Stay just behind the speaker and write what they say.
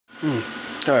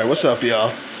Alright, what's up,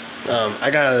 y'all? I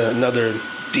got another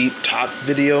deep talk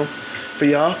video for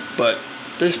y'all, but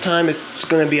this time it's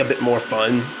gonna be a bit more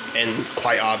fun and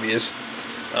quite obvious.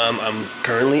 I'm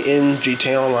currently in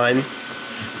GTA Online,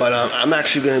 but I'm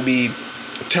actually gonna be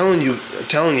telling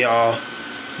y'all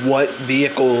what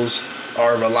vehicles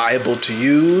are reliable to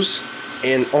use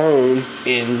and own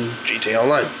in GTA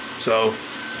Online. So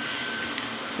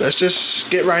let's just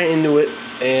get right into it,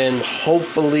 and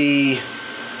hopefully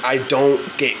I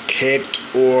don't get kicked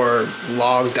or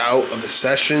logged out of the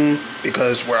session,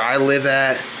 because where I live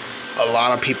at, a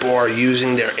lot of people are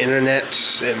using their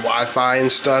internets and Wi-Fi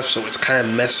and stuff, so it's kind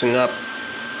of messing up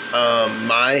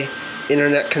my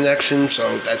internet connection.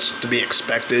 So that's to be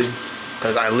expected,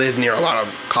 because I live near a lot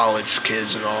of college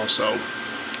kids and all. So,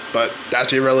 but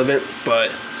that's irrelevant.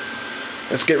 But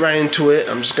let's get right into it.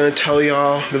 I'm just gonna tell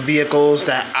y'all the vehicles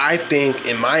that I think,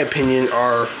 in my opinion,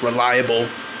 are reliable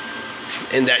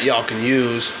and that y'all can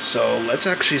use. So let's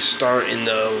actually start in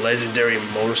the Legendary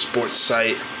Motorsports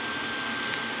site.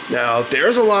 Now,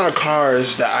 there's a lot of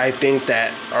cars that I think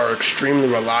that are extremely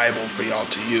reliable for y'all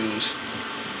to use.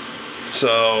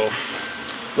 So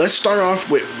let's start off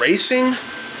with racing.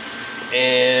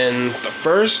 And the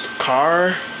first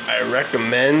car I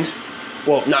recommend,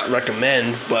 well, not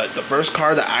recommend, but the first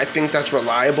car that I think that's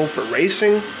reliable for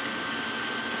racing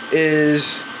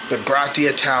is the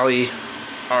Gratiatali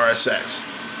RSX.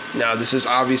 Now, this is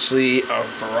obviously a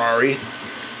Ferrari.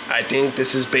 I think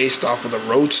this is based off of the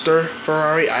Roadster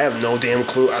Ferrari. I have no damn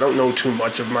clue. I don't know too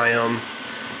much of my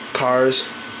cars.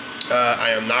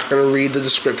 I am not going to read the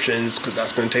descriptions, because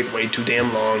that's going to take way too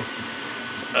damn long.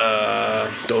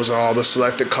 Those are all the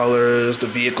selected colors, the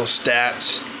vehicle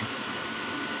stats,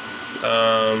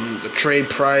 the trade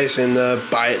price, and the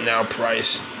buy it now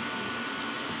price.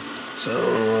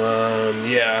 So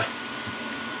yeah,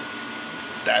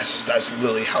 that's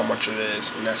literally how much it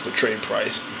is, and that's the trade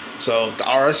price. So the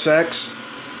RSX,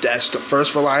 that's the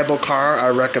first reliable car I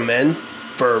recommend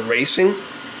for racing,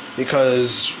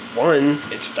 because one,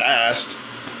 it's fast,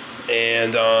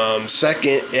 and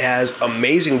second, it has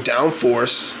amazing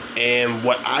downforce. And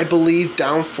what I believe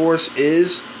downforce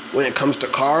is when it comes to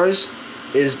cars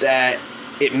is that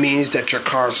it means that your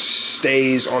car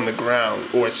stays on the ground,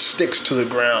 or it sticks to the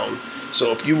ground.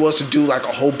 So if you was to do like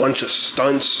a whole bunch of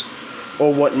stunts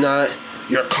or whatnot,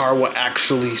 your car will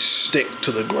actually stick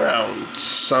to the ground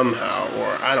somehow,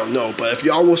 or I don't know. But if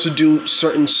y'all was to do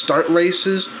certain stunt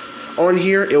races on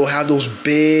here, it will have those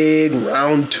big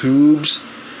round tubes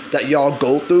that y'all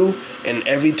go through, and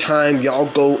every time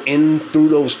y'all go in through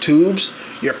those tubes,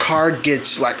 your car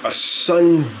gets like a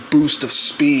sudden boost of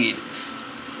speed,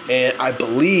 and I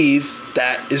believe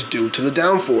that is due to the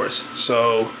downforce.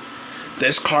 So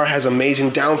this car has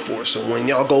amazing downforce, so when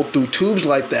y'all go through tubes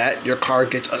like that, your car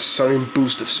gets a sudden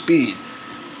boost of speed,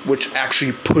 which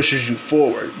actually pushes you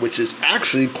forward, which is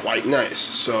actually quite nice.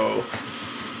 So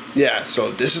yeah,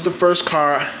 so this is the first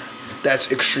car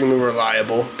that's extremely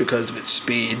reliable because of its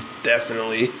speed,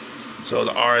 definitely. So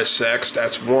the RSX,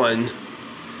 that's one.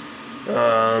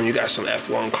 You got some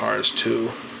F1 cars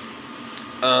too.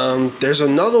 There's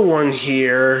another one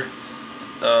here.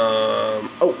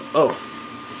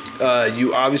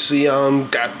 You obviously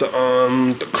got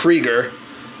the Krieger.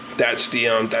 That's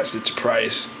its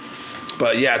price.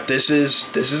 But yeah, this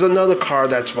is another car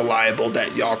that's reliable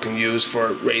that y'all can use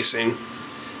for racing.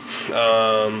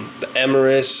 The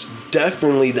Emirates,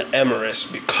 definitely the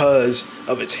Emirates, because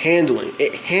of its handling.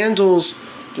 It handles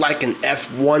like an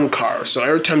F1 car. So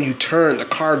every time you turn, the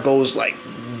car goes like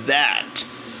that.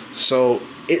 So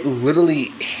it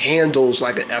literally handles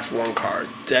like an F1 car.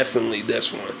 Definitely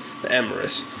this one, the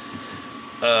Emirates.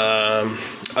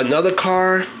 Another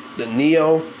car, the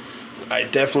Neo. I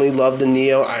definitely love the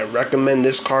Neo. I recommend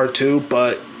this car too,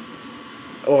 I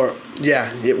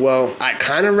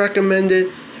kind of recommend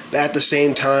it, but at the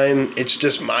same time, it's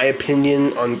just my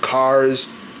opinion on cars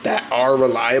that are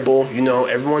reliable. You know,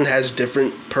 everyone has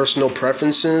different personal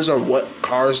preferences on what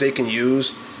cars they can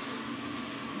use.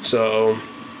 So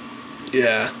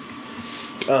yeah,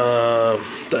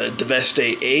 the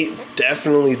Veste 8,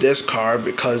 definitely this car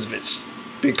because of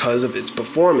its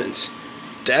performance,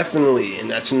 definitely,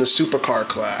 and that's in the supercar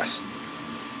class.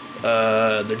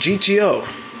 The GTO,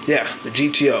 yeah, the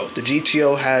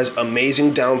GTO has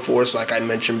amazing downforce, like I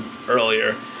mentioned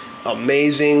earlier,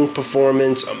 amazing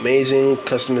performance, amazing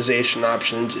customization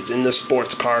options. It's in the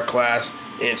sports car class,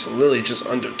 and it's literally just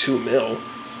under 2 mil.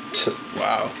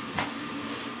 Wow.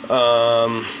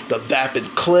 The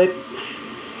Vapid Click,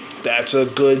 that's a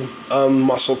good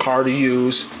muscle car to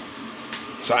use.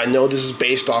 So I know this is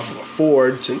based off of a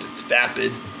Ford since it's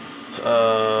Vapid.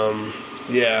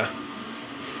 Yeah.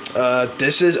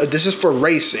 This is for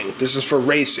racing. This is for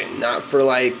racing, not for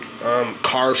like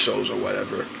car shows or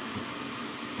whatever.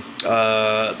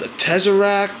 The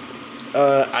Tesseract.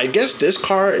 I guess this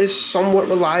car is somewhat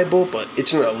reliable, but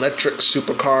it's an electric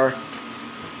supercar.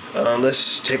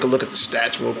 Let's take a look at the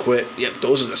stats real quick. Yep,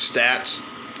 those are the stats.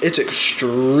 It's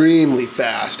extremely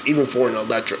fast, even for an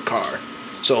electric car.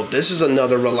 So this is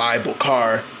another reliable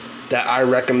car that I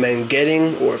recommend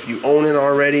getting, or if you own it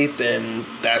already, then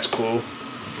that's cool.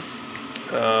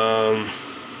 I'm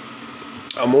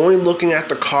only looking at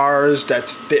the cars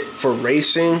that's fit for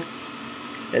racing,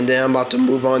 and then I'm about to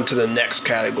move on to the next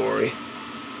category.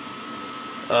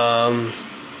 I'm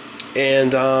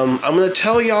going to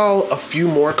tell y'all a few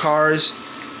more cars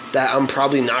that I'm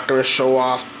probably not going to show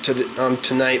off to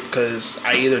tonight because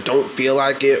I either don't feel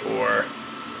like it or...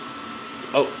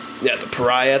 Oh, yeah, the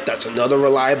Pariah. That's another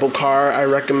reliable car I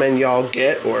recommend y'all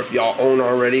get, or if y'all own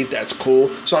already, that's cool.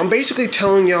 So I'm basically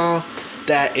telling y'all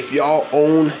that if y'all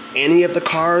own any of the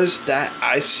cars that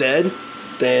I said,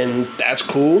 then that's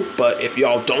cool. But if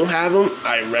y'all don't have them,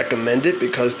 I recommend it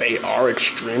because they are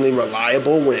extremely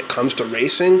reliable when it comes to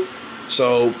racing.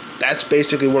 So that's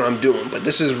basically what I'm doing. But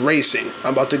this is racing.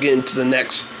 I'm about to get into the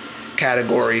next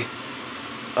category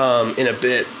in a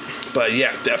bit. But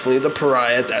yeah, definitely the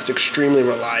Pariah. That's extremely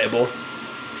reliable.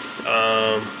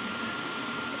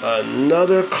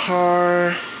 Another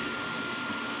car,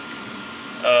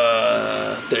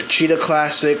 the Cheetah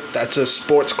Classic. That's a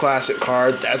sports classic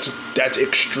car. That's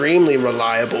extremely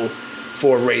reliable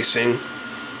for racing.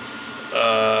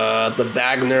 The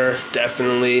Wagner,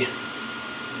 definitely.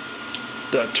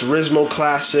 The Turismo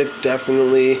Classic,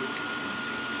 definitely.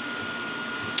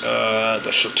 The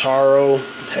Shotaro,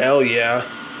 hell yeah.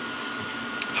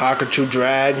 Hakuchu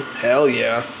Drag, hell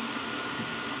yeah.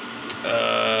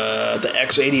 The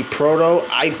X80 Proto,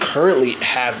 I currently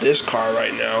have this car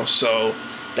right now, so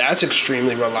that's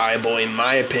extremely reliable in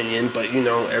my opinion, but you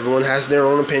know, everyone has their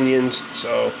own opinions,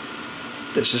 so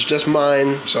this is just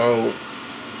mine. So,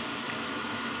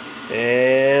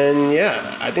 and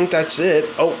yeah, I think that's it.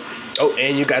 Oh,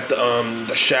 and you got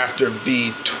the Shafter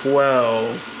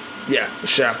V12. Yeah, the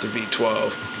Shafter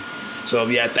V12. So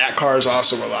yeah, that car is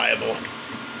also reliable.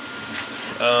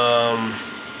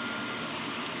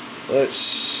 Let's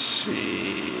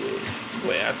see.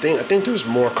 Wait, I think there's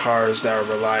more cars that are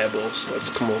reliable. So let's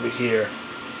come over here.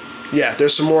 Yeah,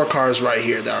 there's some more cars right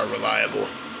here that are reliable.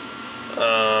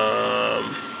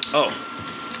 Oh,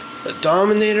 the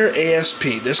Dominator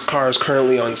ASP. This car is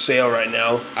currently on sale right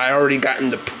now. I already gotten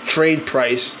the trade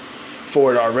price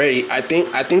for it already. I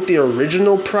think the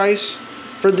original price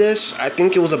for this, I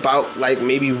think it was about like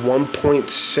maybe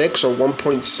 1.6 or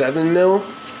 1.7 mil,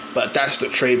 but that's the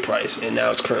trade price, and now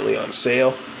it's currently on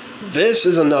sale. This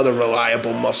is another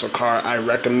reliable muscle car I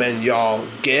recommend y'all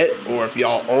get, or if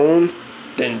y'all own,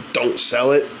 then don't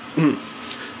sell it.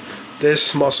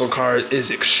 This muscle car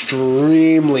is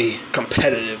extremely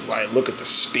competitive. Like, look at the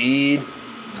speed,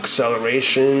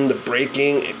 acceleration, the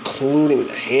braking, including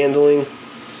the handling.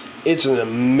 It's an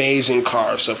amazing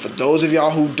car. So for those of y'all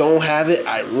who don't have it,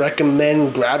 I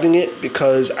recommend grabbing it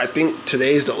because I think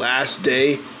today's the last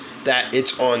day that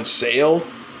it's on sale.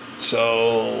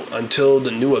 So until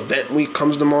the new event week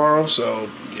comes tomorrow, so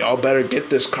y'all better get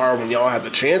this car when y'all have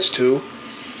the chance to.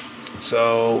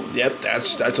 So yep,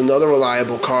 that's another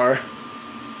reliable car.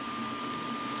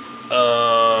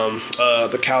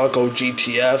 The Calico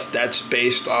GTF, that's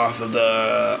based off of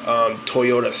the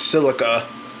Toyota Celica.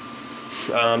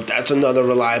 That's another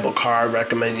reliable car I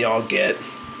recommend y'all get.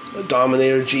 The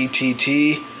Dominator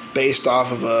GTT, based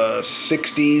off of a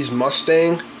 60s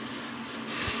Mustang.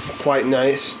 Quite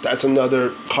nice. That's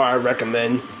another car I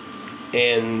recommend,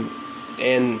 and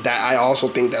that I also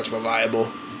think that's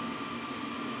reliable.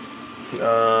 There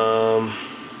are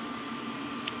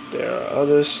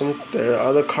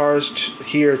other cars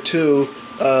here too.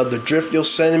 The Drift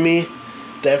Yosemite,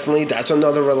 definitely that's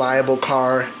another reliable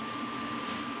car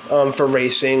for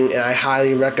racing, and I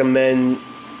highly recommend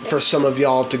for some of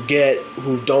y'all to get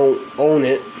who don't own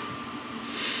it.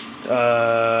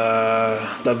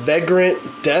 The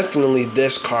Vagrant, definitely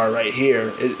this car right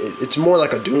here. It's more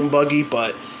like a dune buggy,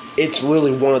 but it's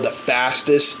really one of the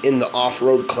fastest in the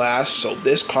off-road class. So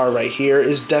this car right here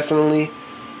is definitely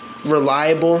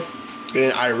reliable,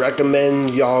 and I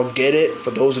recommend y'all get it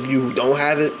for those of you who don't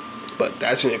have it. But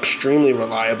that's an extremely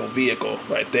reliable vehicle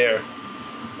right there.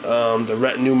 The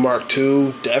Retinue Mark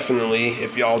II, definitely,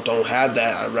 if y'all don't have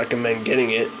that, I recommend getting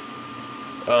it.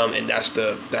 And that's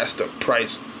the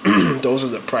price. Those are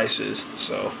the prices.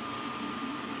 So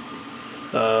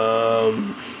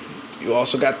you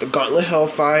also got the Gauntlet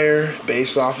Hellfire,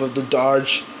 based off of the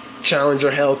Dodge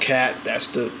Challenger Hellcat. That's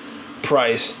the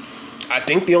price. I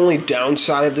think the only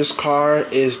downside of this car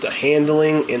is the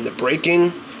handling and the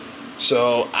braking.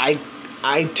 So I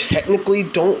technically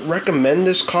don't recommend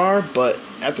this car, but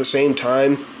at the same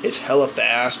time, it's hella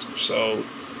fast. So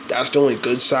that's the only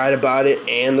good side about it.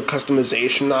 And the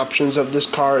customization options of this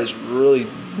car is really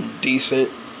decent.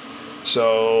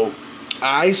 So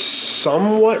I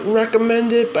somewhat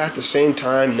recommend it, but at the same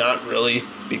time, not really,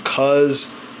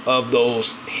 because of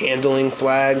those handling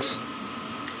flags.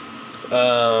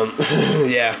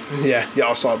 Yeah,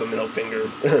 y'all saw the middle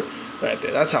finger right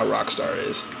there. That's how Rockstar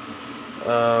is.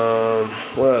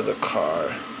 What other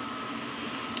car?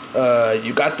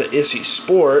 You got the Issy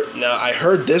Sport. Now, I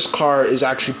heard this car is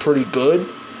actually pretty good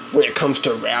when it comes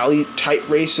to rally type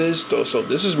races, though. So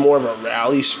this is more of a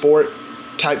rally sport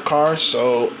type car.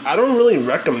 So I don't really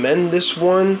recommend this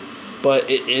one, but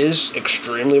it is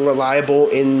extremely reliable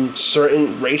in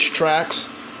certain racetracks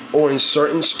or in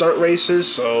certain stunt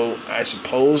races. So I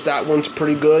suppose that one's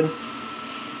pretty good.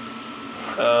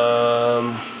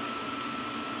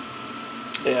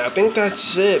 Yeah, I think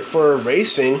that's it for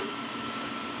racing.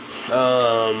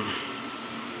 Alright.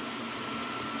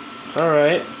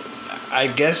 I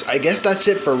guess that's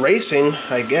it for racing,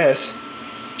 I guess.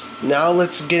 Now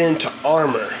let's get into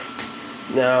armor.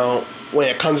 Now, when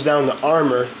it comes down to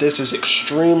armor, this is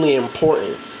extremely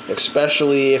important,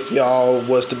 especially if y'all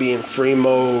was to be in free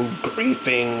mode,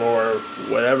 griefing, or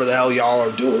whatever the hell y'all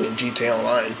are doing in GTA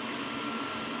Online.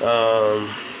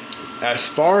 As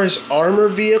far as armor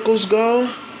vehicles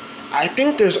go, I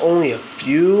think there's only a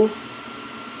few.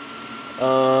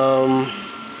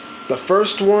 The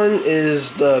first one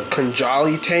is the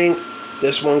Kanjali tank.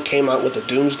 This one came out with the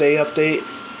Doomsday update.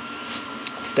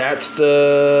 That's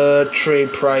the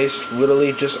trade price,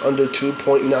 literally just under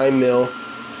 2.9 mil.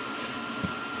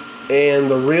 And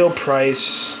the real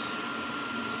price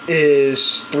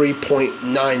is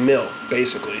 3.9 mil,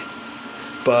 basically.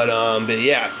 But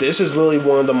yeah, this is really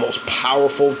one of the most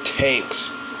powerful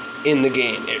tanks in the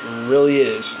game. It really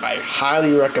is. I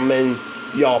highly recommend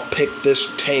y'all pick this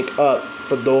tank up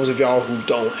for those of y'all who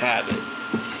don't have it.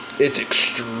 It's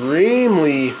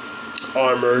extremely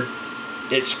armored.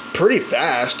 It's pretty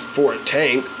fast for a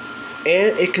tank,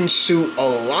 and it can suit a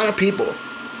lot of people.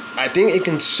 I think it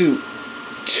can suit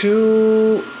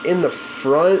 2 in the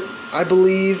front, I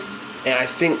believe, and I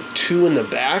think 2 in the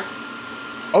back.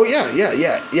 Oh yeah.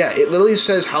 It literally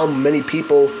says how many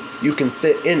people you can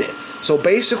fit in it. So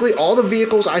basically, all the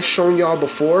vehicles I've shown y'all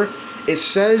before, it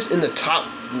says in the top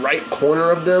right corner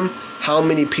of them how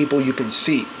many people you can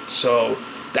seat. So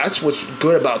that's what's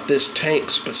good about this tank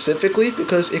specifically,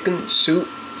 because it can suit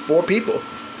 4 people,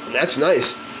 and that's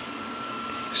nice.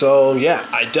 So yeah,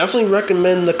 I definitely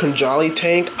recommend the Kanjali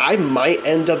tank. I might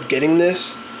end up getting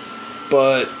this,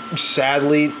 but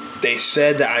sadly they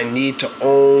said that I need to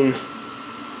own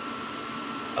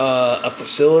a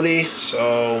facility,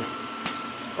 so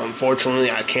unfortunately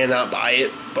I cannot buy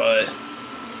it. But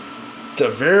it's a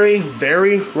very,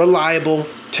 very reliable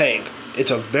tank. It's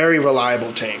a very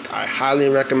reliable tank. I highly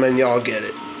recommend y'all get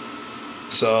it.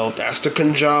 So that's the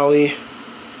Kanjali.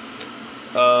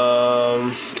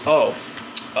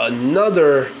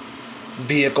 Another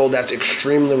vehicle that's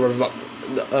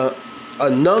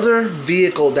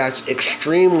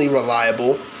extremely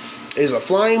reliable is a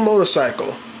flying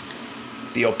motorcycle,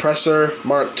 the Oppressor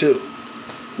Mark II.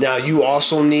 Now you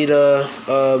also need a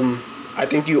I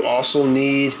think you also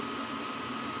need,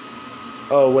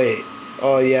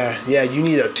 you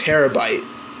need a terabyte.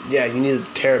 Yeah, you need a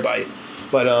terabyte.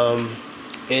 But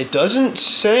it doesn't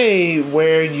say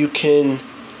where you can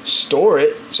store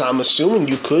it, so I'm assuming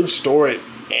you could store it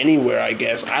anywhere, I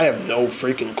guess. I have no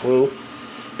freaking clue.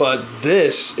 But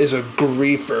this is a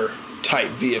griefer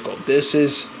type vehicle. This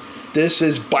is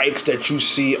bikes that you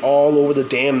see all over the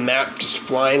damn map, just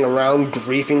flying around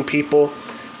griefing people.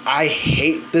 I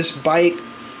hate this bike,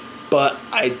 but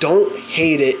I don't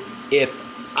hate it if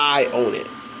I own it.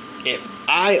 If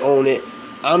I own it,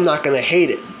 I'm not gonna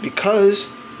hate it, because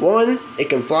one, it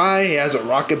can fly, it has a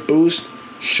rocket boost,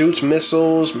 shoots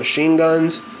missiles, machine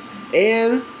guns,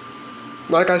 and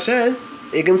like I said,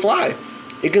 it can fly.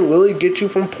 It can literally get you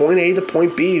from point A to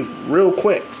point B real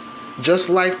quick, just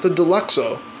like the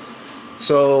Deluxo.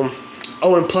 So,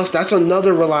 oh, and plus that's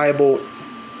another reliable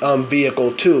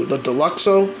vehicle too. The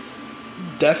Deluxo,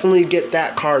 definitely get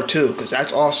that car too, because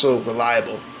that's also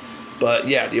reliable. But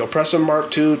yeah, the Oppressor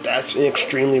Mark II, that's an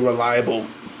extremely reliable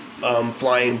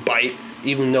flying bike,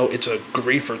 even though it's a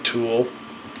griefer tool.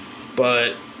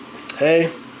 But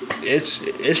hey, it's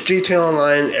GTA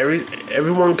Online.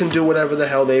 Everyone can do whatever the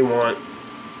hell they want.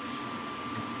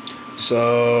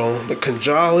 So the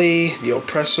Kanjali, the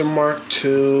Oppressor Mark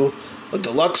II, the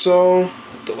Deluxo,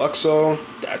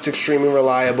 that's extremely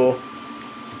reliable.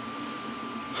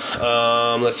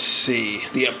 Let's see,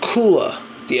 the Akula.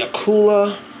 The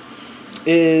Akula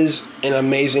is an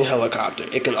amazing helicopter.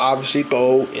 It can obviously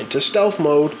go into stealth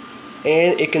mode,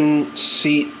 and it can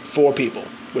seat 4 people,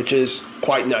 which is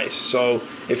quite nice. So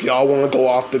if y'all want to go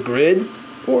off the grid,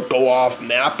 or go off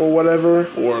map or whatever,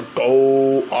 or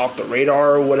go off the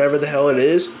radar or whatever the hell it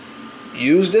is,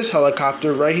 use this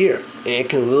helicopter right here. And it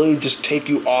can really just take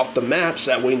you off the map,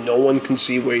 so that way no one can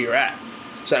see where you're at.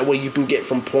 So that way you can get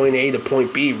from point A to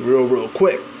point B real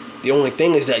quick. The only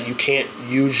thing is that you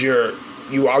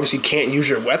obviously can't use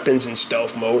your weapons in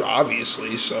stealth mode,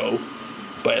 obviously, so,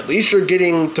 but at least you're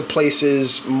getting to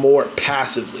places more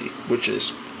passively, which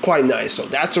is quite nice. So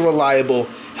that's a reliable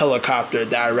helicopter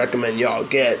that I recommend y'all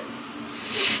get.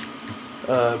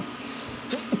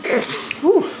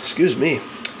 Excuse me,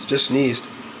 just sneezed.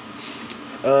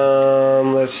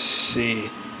 Let's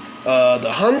see.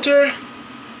 The Hunter,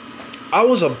 I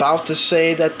was about to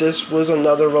say that this was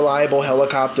another reliable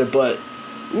helicopter, but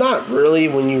not really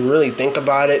when you really think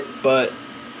about it. But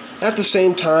at the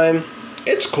same time,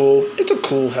 it's cool. It's a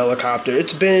cool helicopter.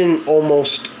 It's been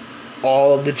almost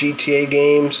all of the GTA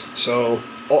games. So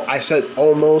I said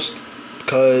almost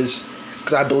because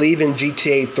I believe in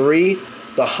GTA 3,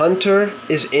 the Hunter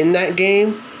is in that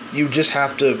game. You just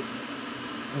have to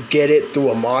get it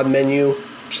through a mod menu.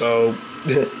 So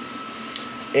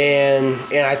and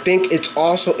I think it's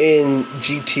also in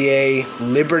GTA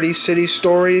Liberty City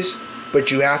Stories, but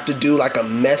you have to do like a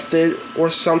method or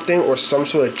something, or some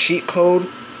sort of cheat code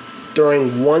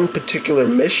during one particular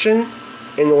mission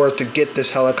in order to get this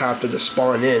helicopter to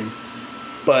spawn in.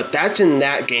 But that's in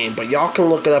that game, but y'all can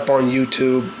look it up on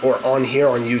YouTube, or on here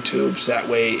on YouTube, so that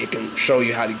way it can show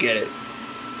you how to get it.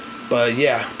 But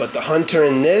yeah, but the Hunter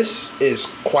in this is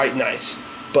quite nice,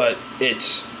 but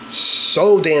it's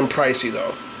so damn pricey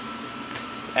though,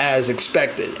 as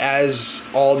expected, as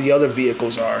all the other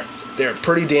vehicles are. They're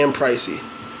pretty damn pricey.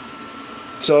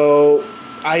 So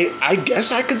I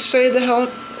guess I could say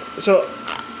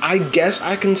I guess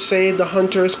I can say the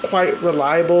Hunter is quite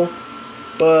reliable,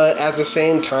 but at the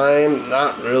same time,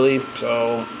 not really.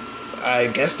 So I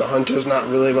guess the Hunter is not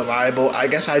really reliable. I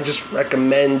guess I just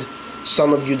recommend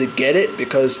some of you to get it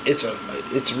because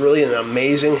it's really an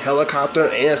amazing helicopter,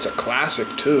 and it's a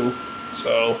classic too.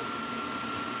 So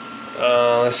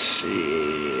let's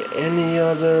see, any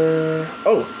other?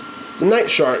 Oh, the Night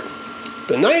Shark.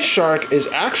 The Night Shark is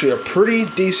actually a pretty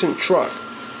decent truck.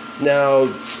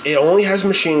 Now, it only has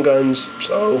machine guns,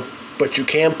 but you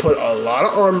can put a lot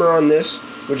of armor on this,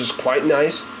 which is quite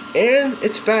nice, and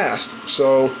it's fast.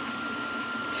 So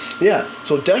yeah,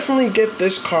 so definitely get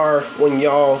this car when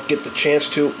y'all get the chance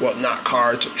to. Well, not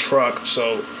car, it's a truck.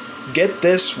 So get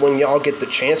this when y'all get the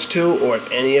chance to, or if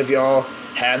any of y'all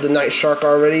have the Night Shark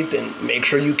already, then make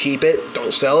sure you keep it.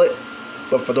 Don't sell it.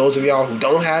 But for those of y'all who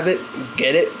don't have it,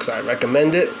 get it, because I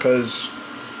recommend it, because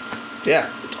yeah,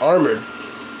 it's armored.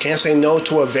 Can't say no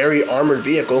to a very armored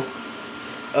vehicle.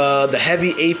 The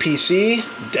heavy APC,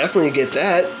 definitely get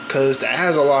that, because that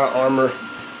has a lot of armor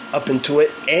up into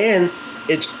it, and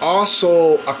it's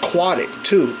also aquatic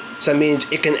too. So that means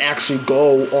it can actually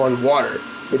go on water,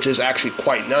 which is actually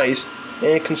quite nice, and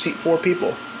it can seat 4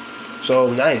 people.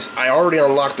 So nice. I already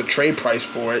unlocked the trade price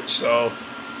for it, so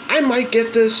I might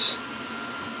get this.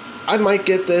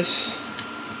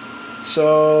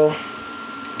 So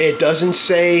it doesn't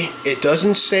say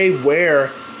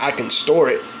where I can store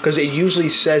it, because it usually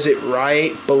says it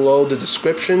right below the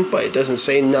description, but it doesn't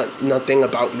say nothing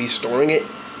about me storing it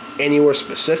anywhere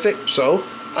specific. So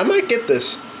I might get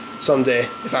this someday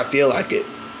if I feel like it.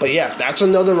 But yeah, that's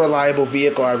another reliable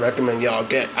vehicle I recommend y'all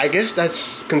get. I guess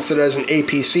that's considered as an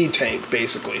APC tank,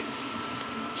 basically.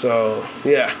 So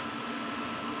yeah.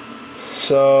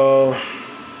 So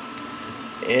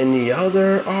any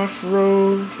other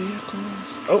off-road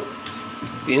vehicles? Oh,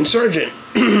 the Insurgent.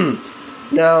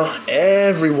 Now,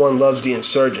 everyone loves the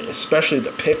Insurgent, especially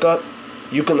the pickup.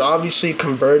 You can obviously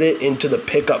convert it into the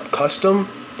pickup custom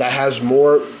that has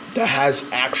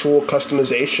actual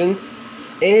customization,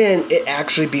 and it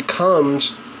actually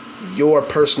becomes your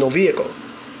personal vehicle.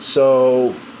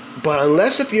 So, but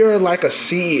unless if you're like a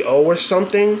CEO or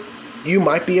something, you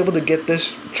might be able to get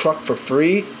this truck for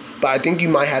free, but I think you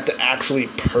might have to actually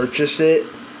purchase it,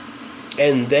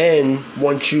 and then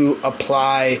once you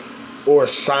apply or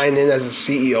sign in as a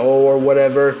CEO or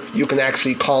whatever, you can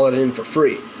actually call it in for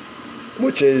free,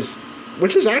 which is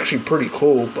actually pretty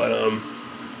cool.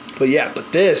 But yeah,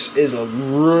 but this is a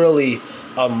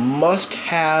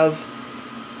must-have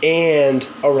and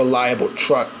a reliable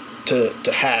truck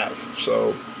to have.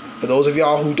 So for those of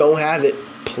y'all who don't have it,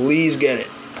 please get it.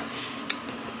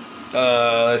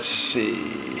 Let's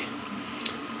see.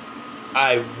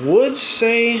 I would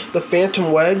say the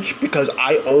Phantom Wedge because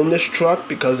I own this truck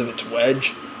because of its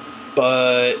wedge,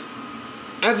 but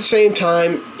at the same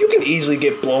time, you can easily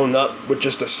get blown up with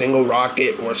just a single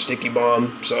rocket or a sticky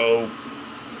bomb. So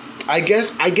I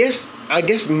guess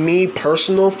me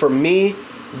personal, for me,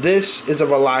 this is a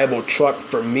reliable truck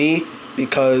for me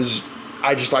because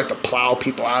I just like to plow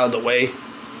people out of the way.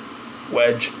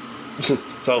 Wedge.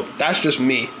 So that's just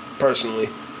me personally.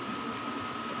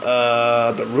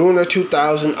 The Ruiner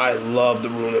 2000, I love the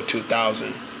Ruiner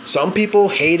 2000. Some people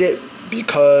hate it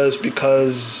because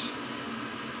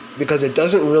it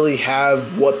doesn't really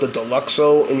have what the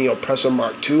Deluxo and the Oppressor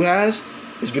Mark II has.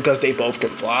 Is because they both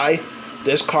can fly.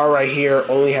 This car right here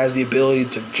only has the ability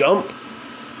to jump,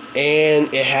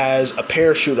 and it has a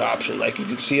parachute option. Like you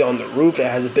can see on the roof, it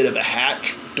has a bit of a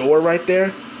hatch door right there,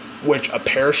 which a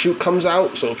parachute comes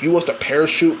out. So if you was to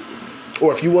parachute,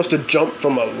 or if you was to jump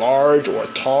from a large or a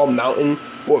tall mountain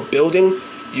or building,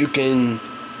 you can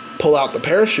pull out the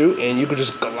parachute and you can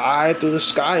just glide through the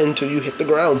sky until you hit the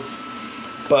ground.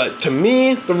 But to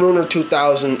me, the Ruiner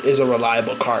 2000 is a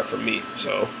reliable car for me.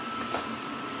 So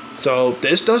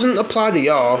this doesn't apply to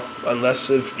y'all unless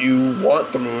if you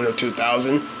want the Ruiner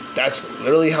 2000. That's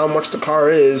literally how much the car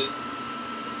is.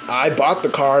 I bought the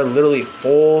car literally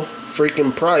full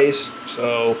freaking price.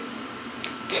 So,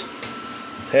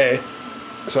 hey.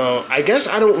 So I guess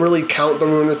I don't really count the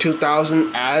Ruiner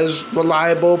 2000 as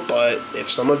reliable, but if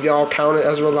some of y'all count it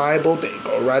as reliable, then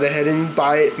go right ahead and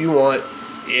buy it if you want.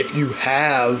 If you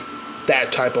have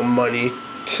that type of money,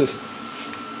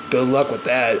 good luck with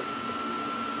that.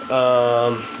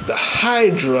 The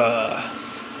Hydra.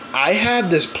 I have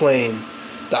this plane.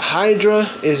 The Hydra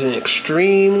is an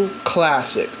extreme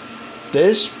classic.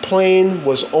 This plane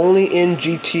was only in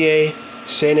GTA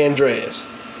San Andreas.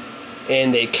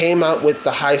 And they came out with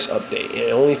the heist update.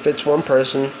 It only fits one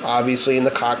person, obviously, in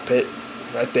the cockpit,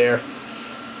 right there.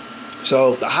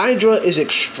 So the Hydra is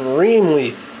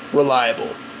extremely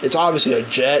reliable. It's obviously a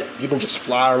jet. You can just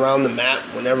fly around the map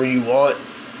whenever you want.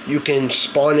 You can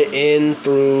spawn it in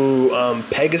through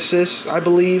Pegasus, I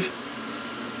believe.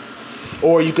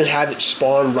 Or you can have it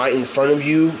spawn right in front of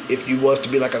you if you was to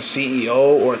be like a CEO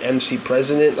or an MC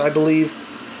president, I believe.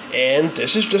 And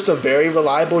this is just a very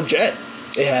reliable jet.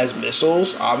 It has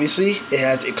missiles, obviously. It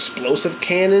has explosive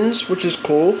cannons, which is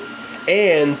cool.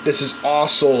 And this is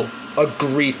also a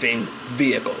griefing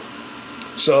vehicle.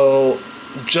 So,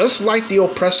 just like the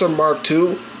Oppressor Mark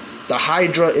II, the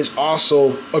Hydra is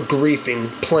also a griefing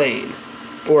plane.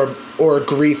 Or a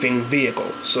griefing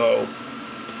vehicle. So,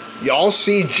 y'all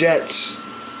see jets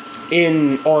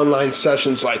in online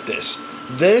sessions like this.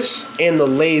 This and the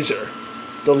Laser.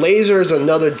 The Laser is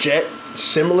another jet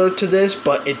similar to this,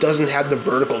 but it doesn't have the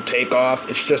vertical takeoff.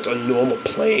 It's just a normal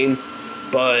plane.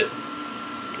 But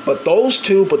those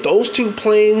two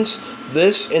planes,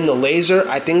 this and the Laser,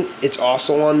 I think it's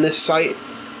also on this site.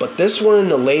 But this one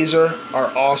and the Laser are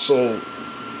also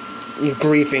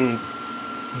griefing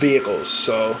vehicles.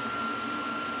 So,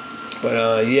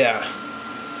 but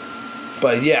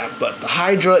the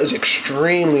Hydra is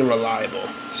extremely reliable.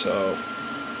 So,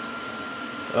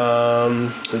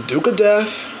 the Duke of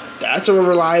Death, that's a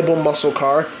reliable muscle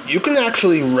car. You can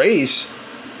actually race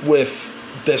with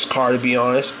this car, to be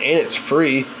honest, and it's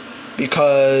free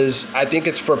because I think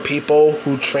it's for people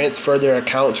who transfer their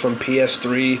accounts from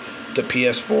PS3 to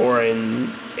PS4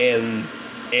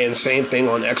 and same thing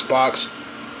on Xbox.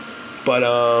 But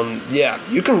yeah,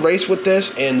 you can race with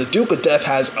this, and the Duke of Death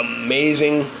has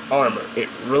amazing armor. It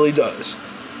really does.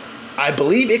 I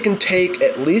believe it can take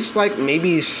at least like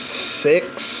maybe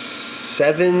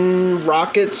 6-7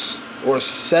 rockets or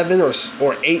 7 or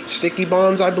 8 sticky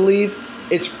bombs, I believe.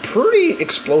 It's pretty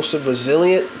explosive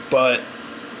resilient, but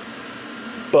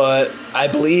I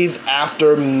believe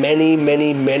after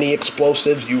many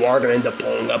explosives, you are going to end up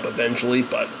blowing up eventually.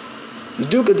 But the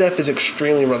Duke of Death is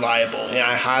extremely reliable, and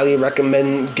I highly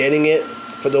recommend getting it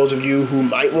for those of you who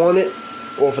might want it,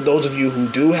 or for those of you who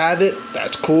do have it.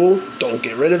 That's cool. Don't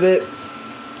get rid of it.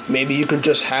 Maybe you can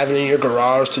just have it in your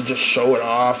garage to just show it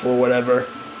off or whatever.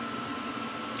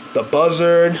 The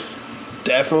Buzzard,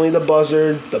 definitely the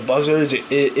Buzzard. The Buzzard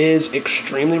is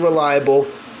extremely reliable.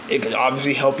 It can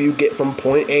obviously help you get from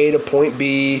point A to point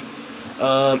B.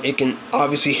 It can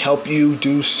obviously help you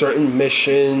do certain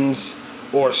missions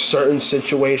or certain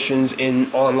situations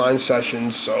in online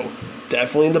sessions. So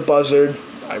definitely the Buzzard.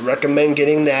 I recommend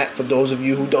getting that for those of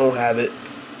you who don't have it.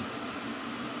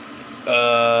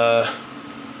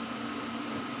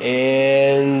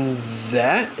 And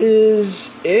that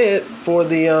is it for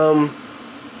the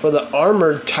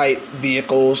armored type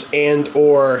vehicles and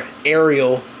or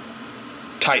aerial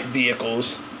type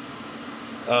vehicles.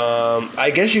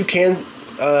 I guess you can.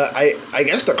 I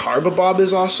guess the cargo bob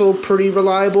is also pretty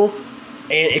reliable,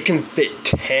 and it can fit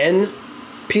 10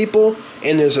 people.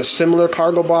 And there's a similar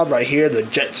cargo bob right here, the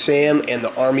Jet Sam and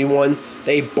the Army one.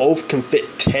 They both can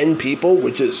fit 10 people,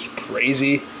 which is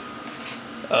crazy.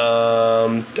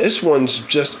 This one's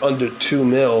just under 2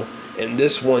 mil, and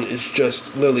this one is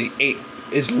just literally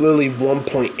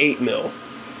 1.8 mil.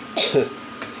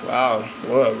 Wow,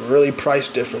 what a really price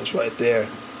difference right there.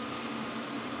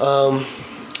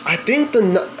 I think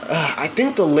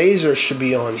the laser should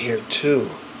be on here too.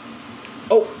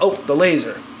 Oh, the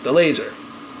laser,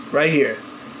 right here.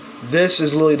 This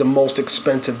is literally the most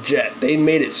expensive jet. They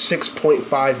made it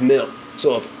 6.5 mil.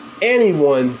 So if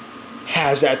anyone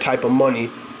has that type of money,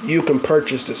 you can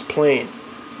purchase this plane,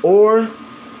 or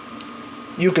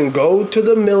you can go to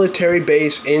the military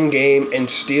base in game and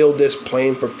steal this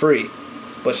plane for free.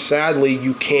 But sadly,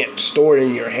 you can't store it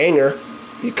in your hangar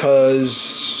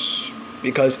because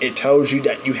it tells you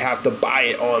that you have to buy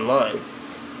it online,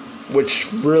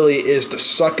 which really is the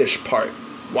suckish part.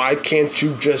 Why can't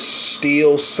you just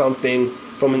steal something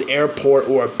from an airport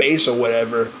or a base or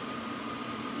whatever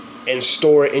and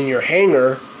store it in your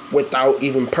hangar without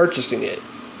even purchasing it?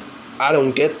 I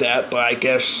don't get that, but I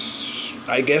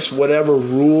guess whatever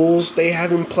rules they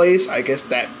have in place, I guess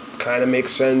that kind of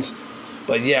makes sense.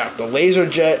 But yeah, the laser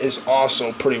jet is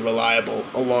also pretty reliable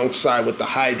alongside with the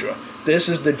Hydra. This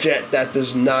is the jet that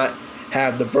does not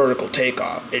have the vertical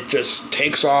takeoff. It just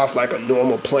takes off like a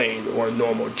normal plane or a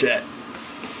normal jet.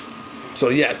 So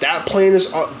yeah,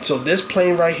 so this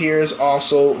plane right here is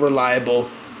also reliable,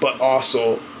 but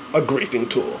also a griefing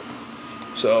tool.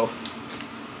 So,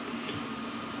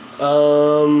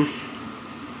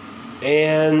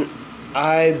 and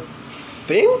I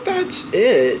think that's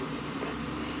it.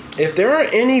 If there are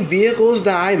any vehicles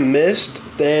that I missed,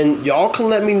 then y'all can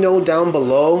let me know down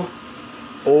below,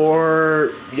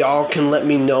 or y'all can let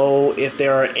me know if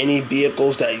there are any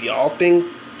vehicles that y'all think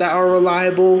that are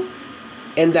reliable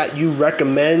and that you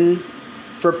recommend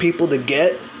for people to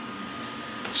get.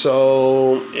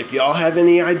 So if y'all have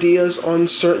any ideas on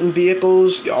certain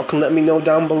vehicles, y'all can let me know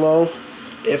down below.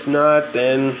 If not,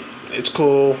 then it's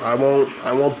cool. I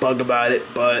won't bug about it.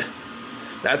 But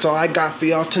that's all I got for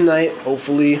y'all tonight.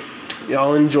 Hopefully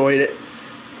y'all enjoyed it.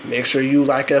 Make sure you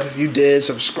like it if you did.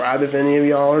 Subscribe if any of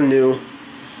y'all are new.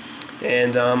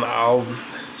 And I'll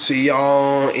see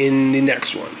y'all in the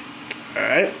next one.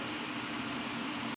 Alright?